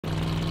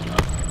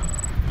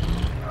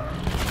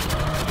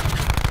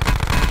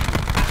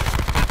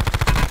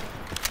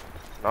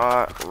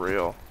Not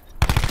real.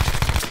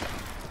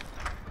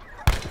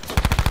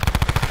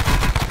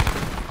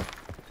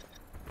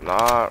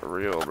 Not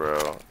real,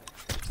 bro.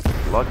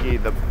 Lucky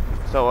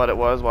so what it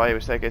was, why he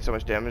was taking so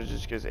much damage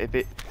is because if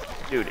it,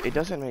 dude, it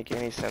doesn't make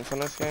any sense on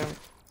this game,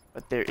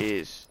 but there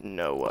is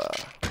no,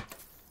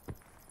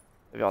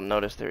 if y'all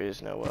notice, there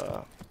is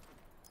no,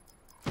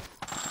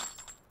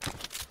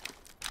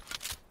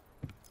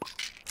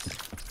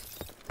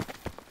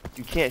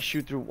 you can't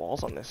shoot through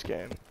walls on this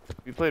game.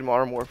 If you played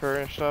Modern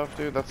Warfare and stuff,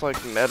 dude, that's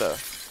like meta.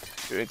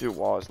 Shooting through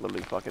walls is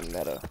literally fucking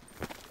meta.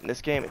 In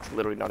this game, it's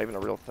literally not even a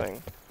real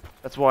thing.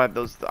 That's why I've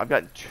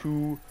gotten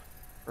 2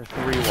 or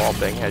 3 wall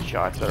bang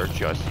headshots that are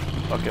just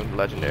fucking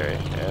legendary,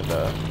 and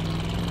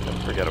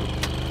forget them.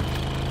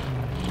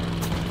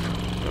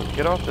 Yo,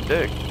 get off the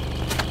dick.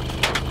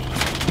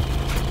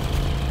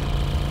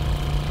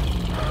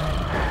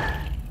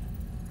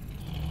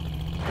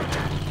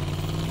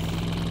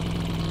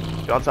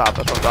 Get on top,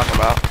 that's what I'm talking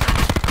about.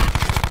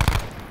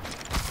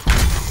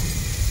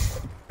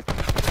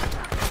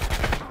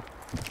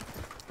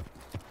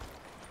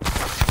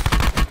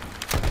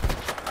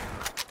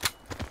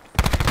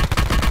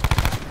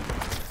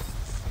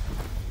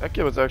 That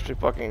kid was actually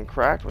fucking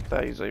cracked with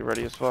that. He's like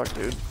ready as fuck,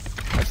 dude.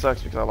 That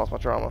sucks because I lost my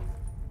trauma.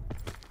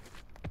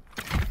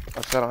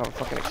 I said I don't have a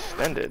fucking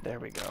extended. There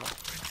we go.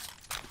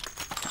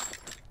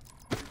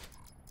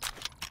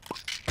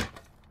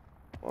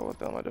 Well, what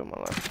the hell am I doing with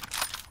my life?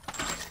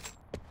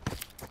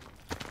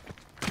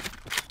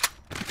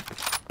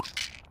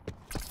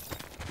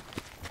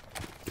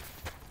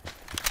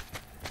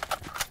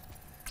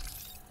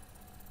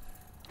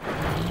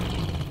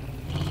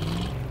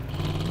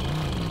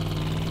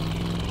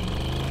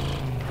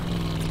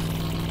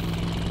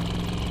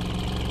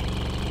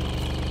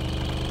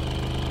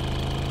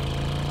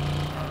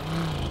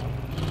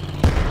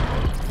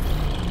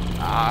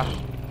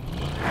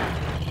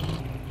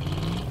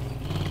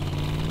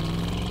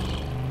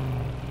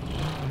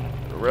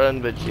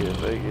 Run, but you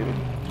fucking.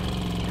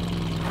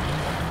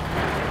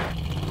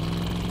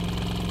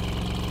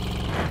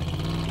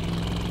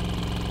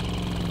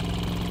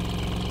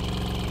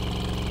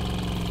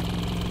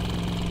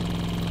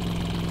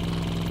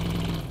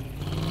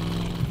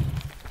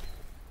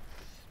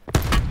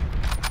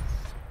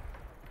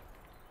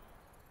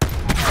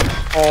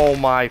 Oh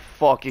my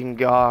fucking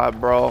god,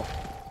 bro.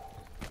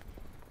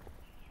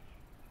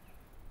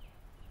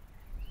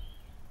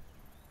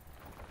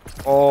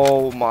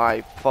 Oh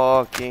my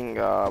fucking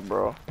god,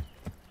 bro.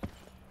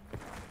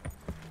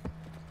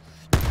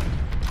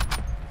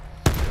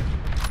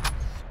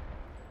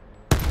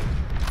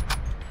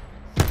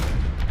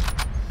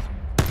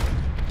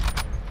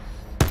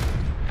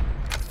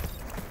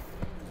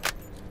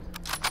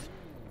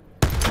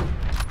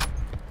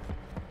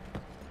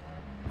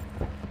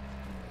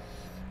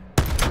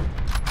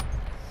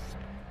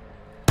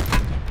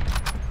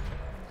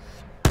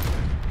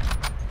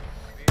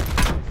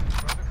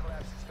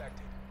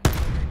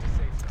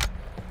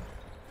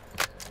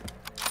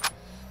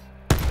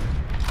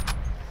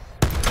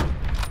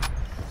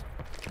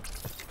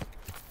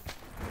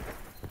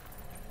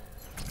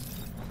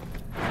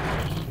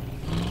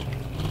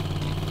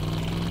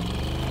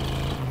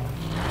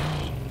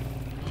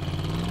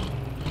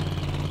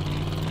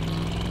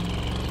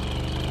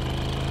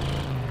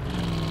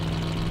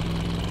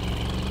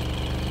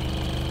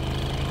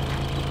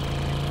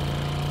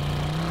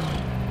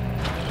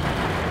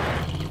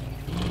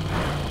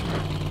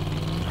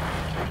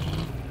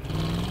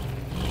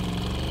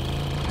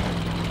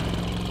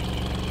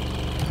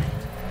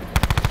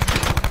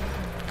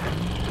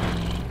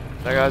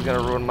 That guy's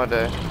gonna ruin my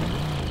day.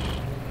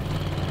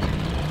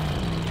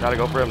 Gotta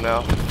go for him now.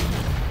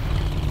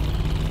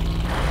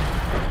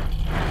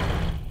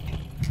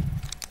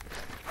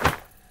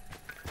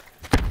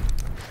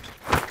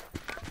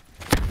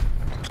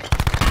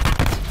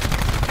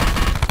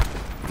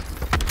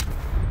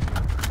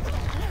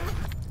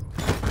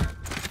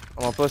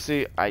 I'm a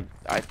pussy. I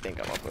think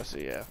I'm a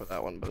pussy, yeah, for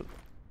that one, but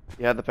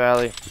he had the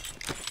pally.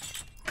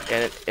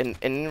 And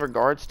in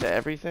regards to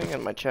everything,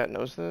 and my chat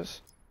knows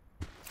this,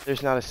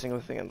 there's not a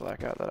single thing in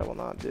Blackout that I will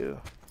not do.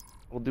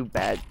 I will do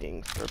bad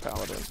things for a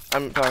paladin.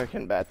 I'm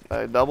talking bad.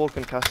 Double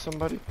concuss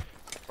somebody,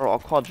 or I'll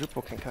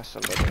quadruple concuss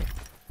somebody.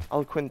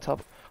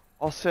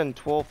 I'll send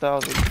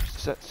 12,000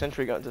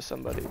 sentry gun to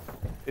somebody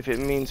if it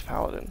means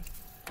paladin.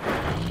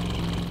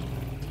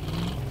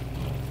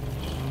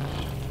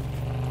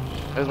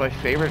 That is my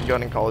favorite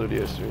gun in Call of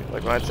Duty history.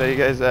 Like when I tell you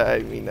guys that, I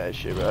mean that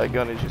shit, bro. That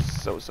gun is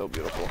just so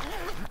beautiful.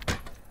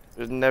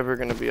 There's never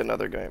gonna be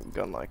another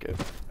gun like it,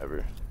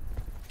 ever.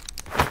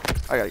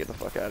 I gotta get the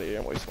fuck out of here.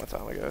 I'm wasting my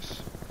time, I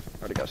guess. I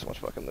already got so much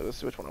fucking loot. Let's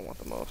see which one I want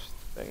the most.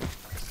 Thing.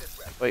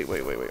 Wait. I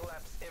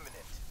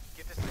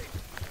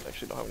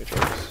actually don't have any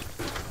trophies.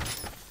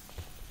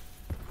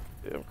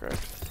 Yeah, I'm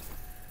cracked.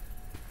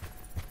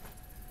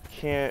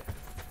 Can't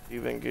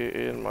even get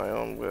in my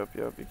own whip.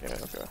 Yep, you can.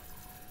 Okay.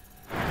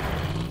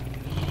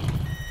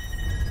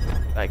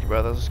 Thank you,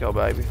 brother. Let's go,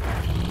 baby.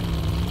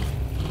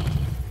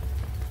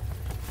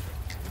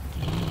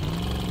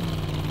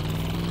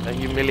 Thank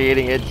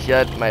Humiliating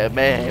headshot, my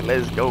man.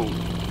 Let's go.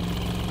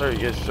 Sir,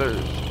 yes, sir.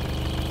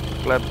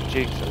 Clap the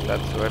cheeks, and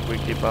that's what we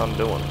keep on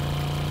doing.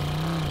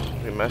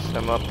 We mess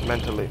them up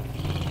mentally,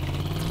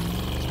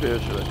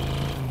 spiritually.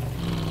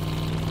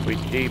 We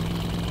dig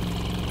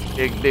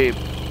deep.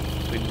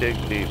 We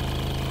dig deep.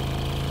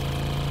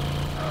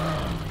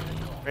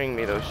 Bring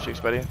me those cheeks,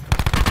 buddy.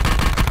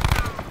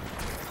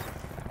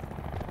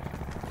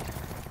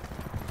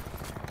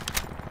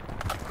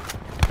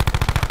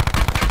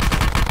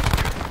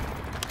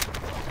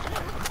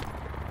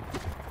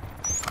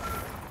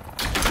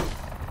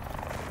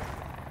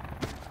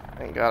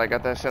 Thank God I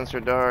got that sensor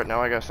dart.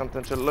 Now I got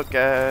something to look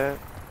at.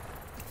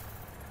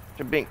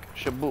 Shabink,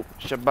 shaboop,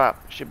 shabop,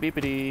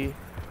 shabeepity.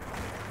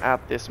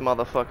 Out this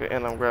motherfucker,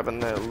 and I'm grabbing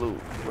that loot.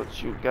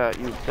 What you got?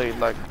 You played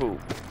like poop.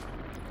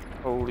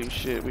 Holy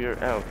shit, we are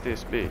out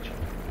this bitch.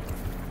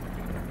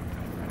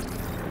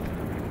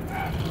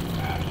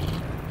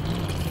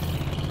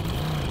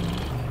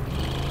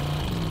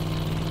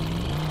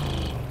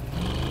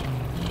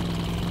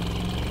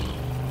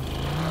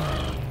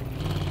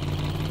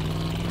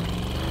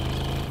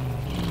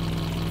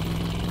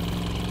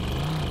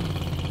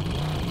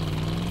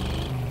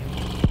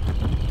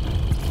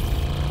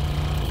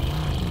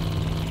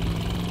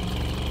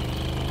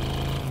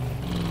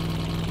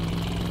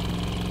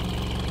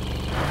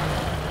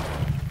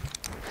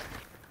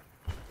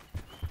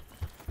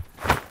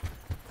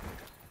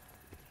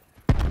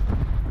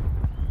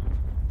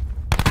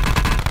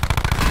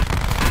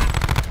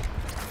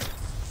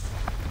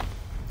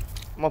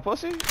 I'm a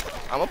pussy?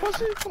 I'm a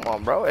pussy? Come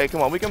on, bro. Hey,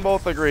 come on. We can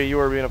both agree you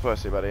were being a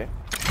pussy, buddy.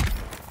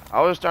 I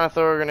was trying to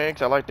throw a grenade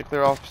because I like to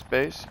clear off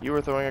space. You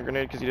were throwing a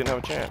grenade because you didn't have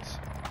a chance.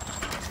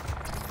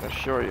 I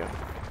assure you.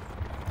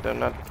 Do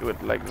not do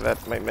it like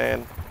that, my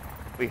man.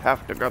 We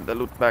have to grab the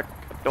loot back.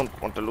 I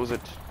don't want to lose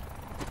it.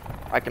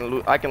 I can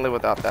live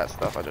without that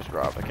stuff I just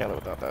dropped. I can't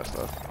live without that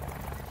stuff.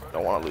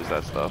 Don't want to lose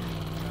that stuff.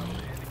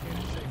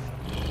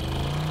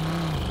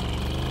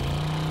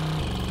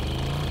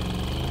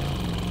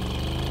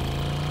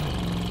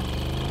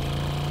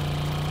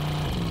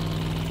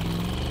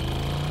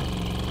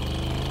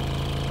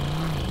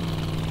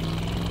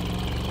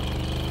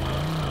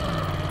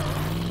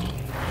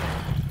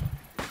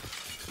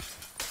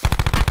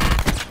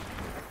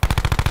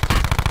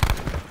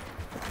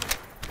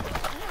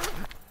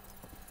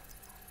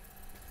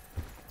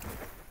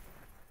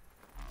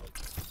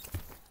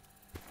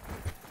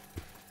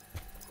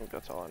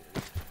 That's all I need.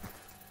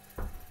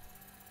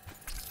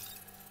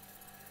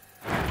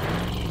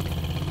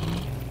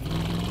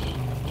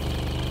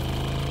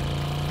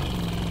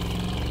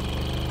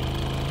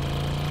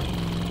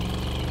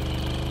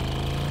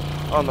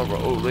 On the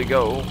road we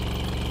go.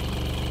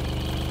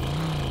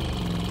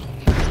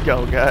 Let's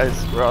go,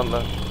 guys. We're on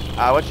the...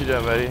 what you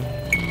doing, buddy?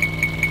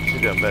 What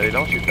you doing, buddy?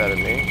 Don't shoot that at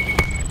me.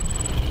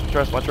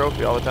 Trust my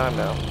trophy all the time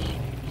now.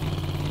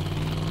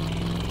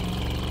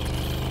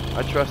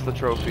 I trust the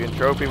trophy. And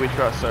trophy we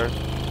trust, sir.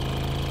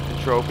 And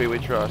trophy we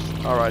trust.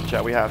 Alright,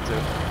 chat, we have to.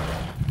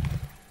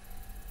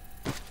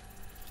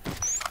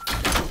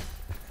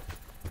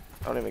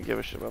 I don't even give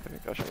a shit about the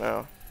concussion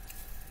now.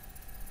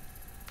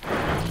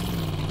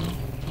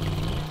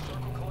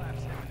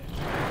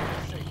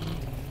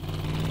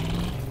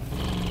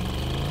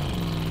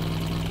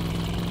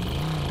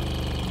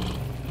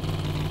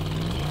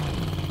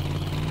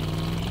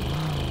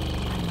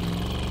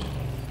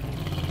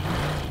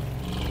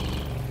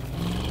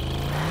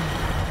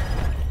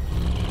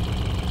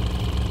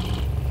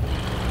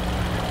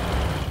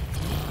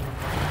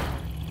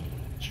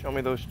 Show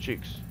me those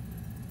cheeks.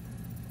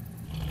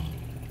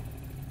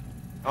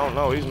 Oh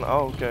no, he's not.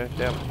 Oh, okay.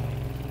 Damn.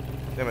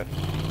 Damn it.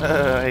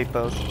 I hate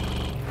those.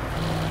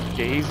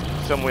 Okay, he's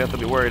someone we have to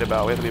be worried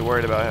about. We have to be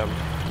worried about him.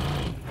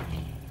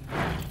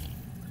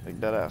 Like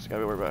dead ass.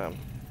 Gotta be worried about him.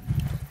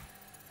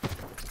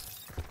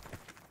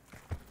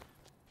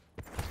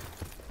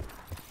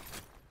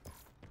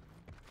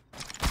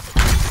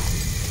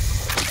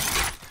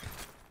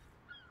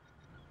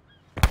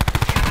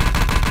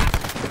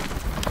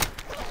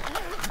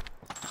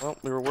 Well,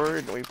 we were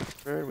worried, and we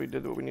prepared, we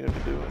did what we needed to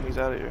do, and he's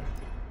out of here.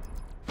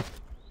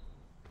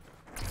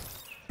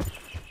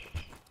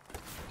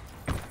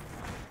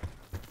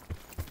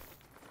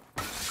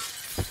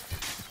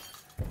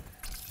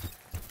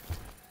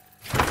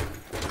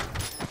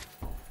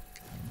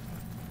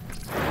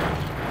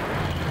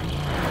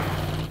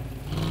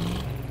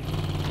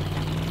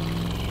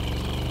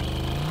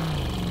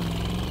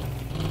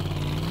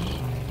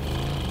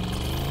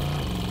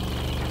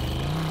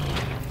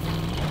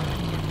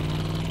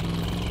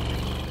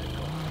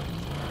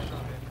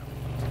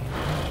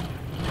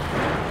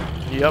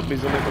 Yep,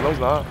 he's in there for those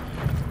not.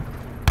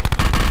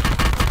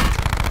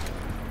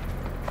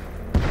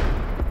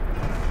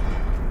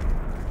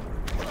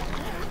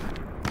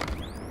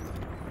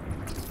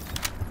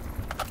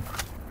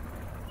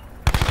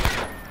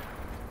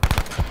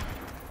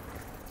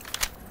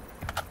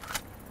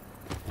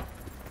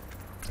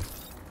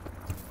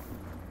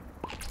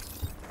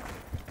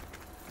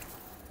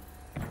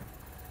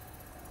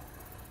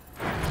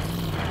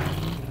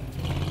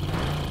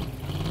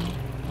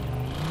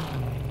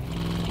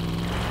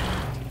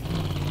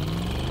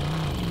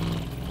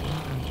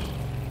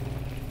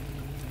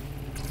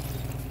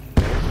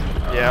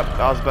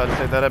 I was about to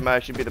say that might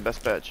actually be the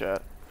best bet,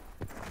 chat.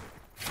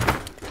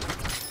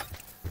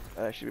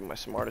 That'd actually be my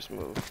smartest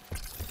move.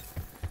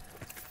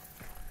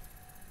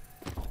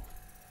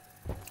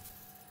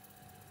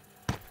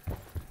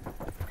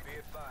 Be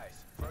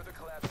advised, further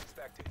collapse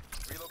expected.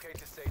 Relocate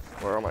to safe zone.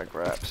 Where are my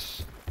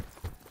graps?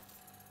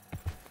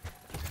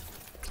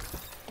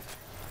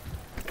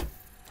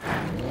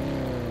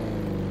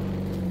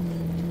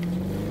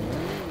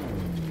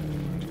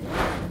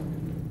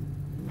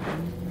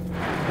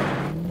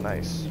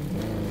 Nice.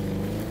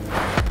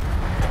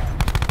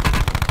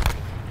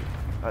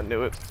 I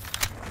knew it.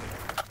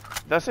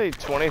 Did that say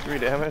 23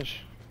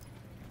 damage?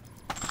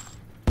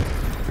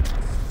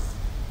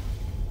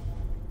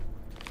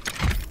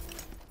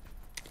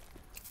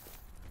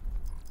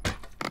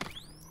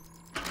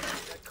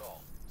 Dead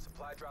call.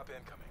 Supply drop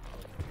incoming.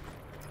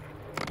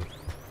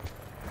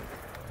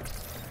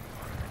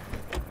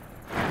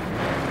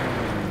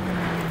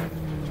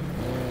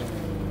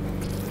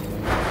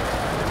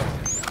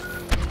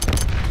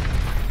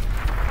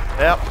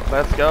 Yep,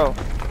 let's go.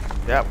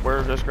 Yep,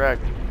 we're just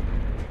cracked.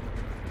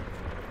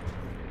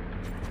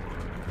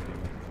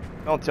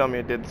 Don't tell me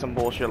it did some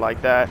bullshit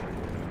like that.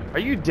 Are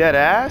you dead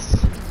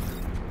ass?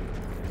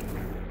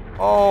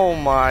 Oh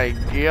my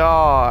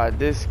god,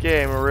 this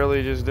game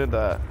really just did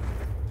that.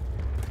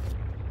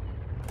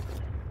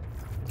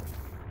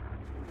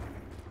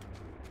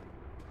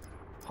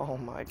 Oh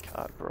my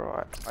god,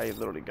 bro. I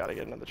literally gotta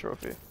get another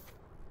trophy.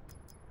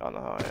 I don't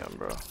know how I am,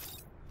 bro.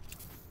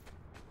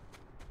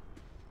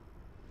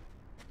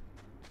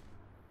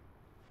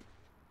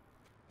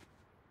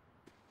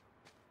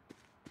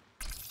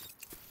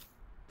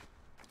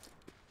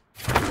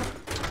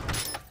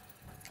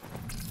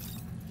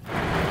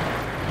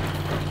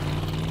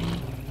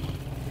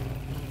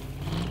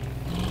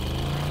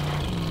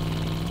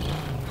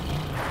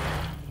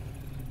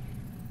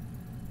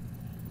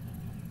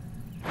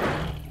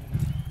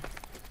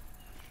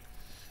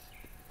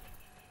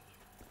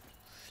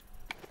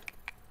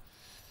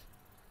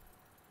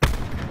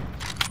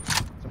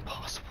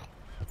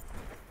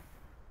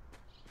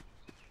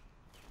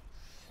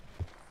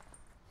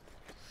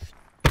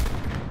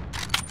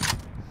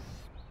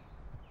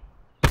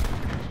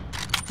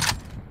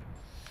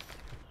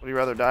 Would he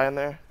rather die in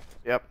there?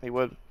 Yep, he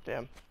would.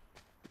 Damn.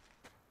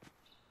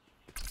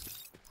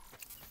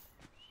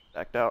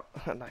 Backed out.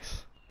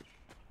 Nice.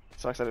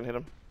 Sucks I didn't hit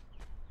him.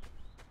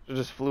 It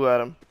just flew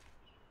at him.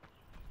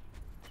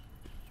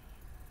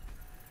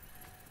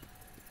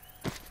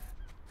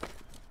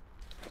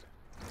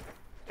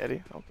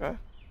 Eddie, okay.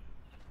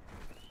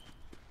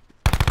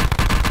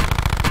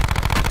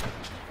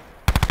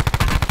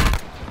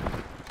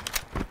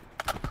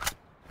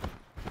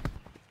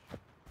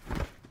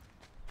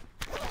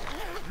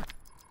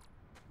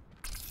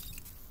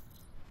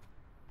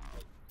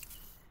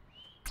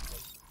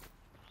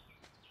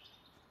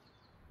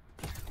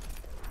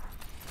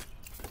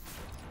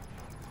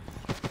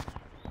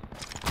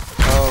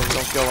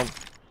 Don't kill him.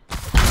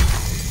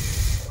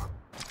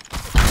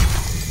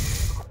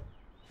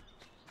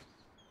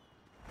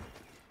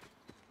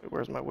 Wait,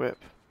 where's my whip?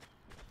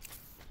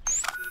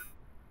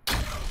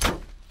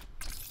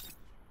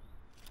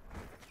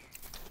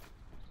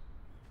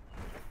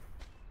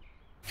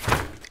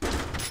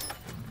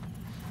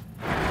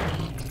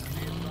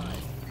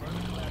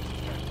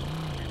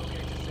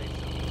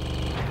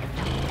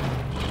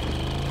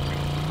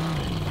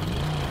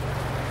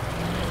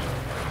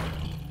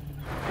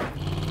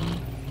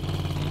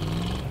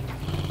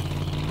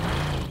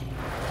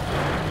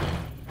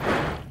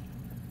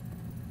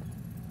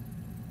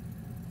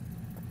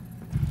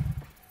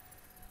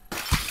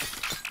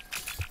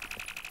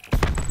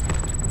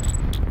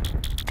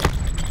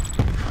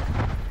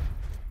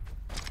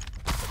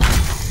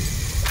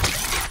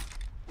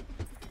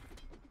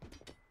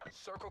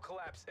 Circle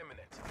collapse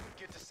imminent.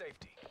 Get to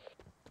safety.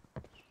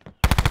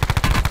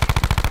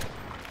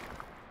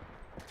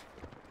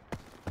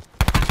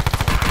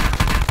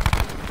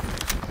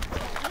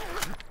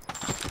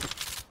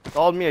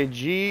 Called me a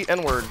G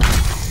N-word.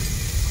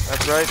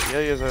 That's right.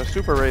 Yeah, he is a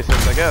super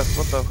racist, I guess.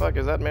 What the fuck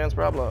is that man's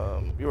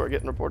problem? You are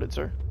getting reported,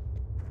 sir.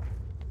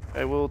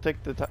 I will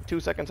take the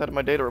 2 seconds out of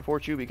my day to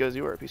report you because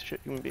you are a piece of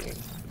shit human being.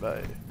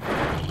 Goodbye.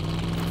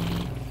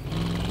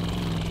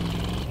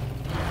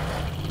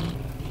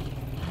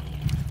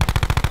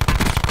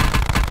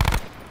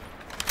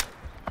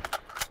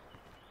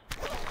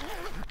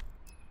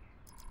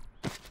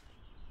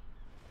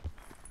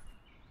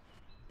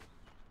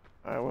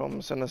 Alright, well, I'm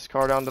gonna send this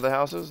car down to the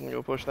houses and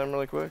go push them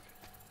really quick.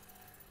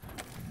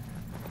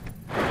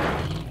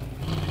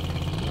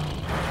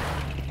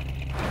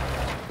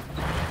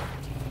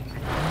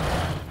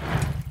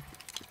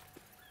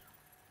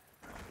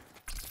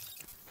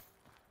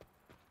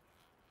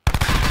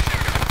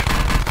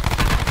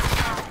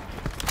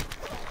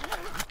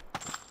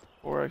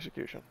 Or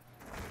execution.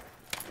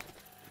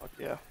 Fuck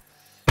yeah.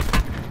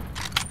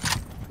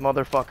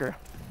 Motherfucker.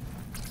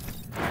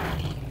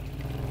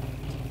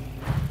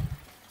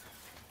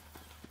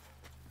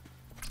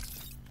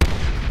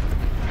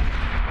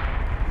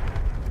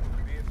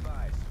 Be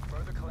advised,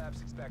 further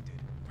collapse expected.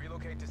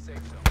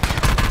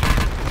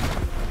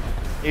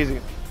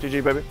 Easy.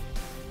 GG, baby.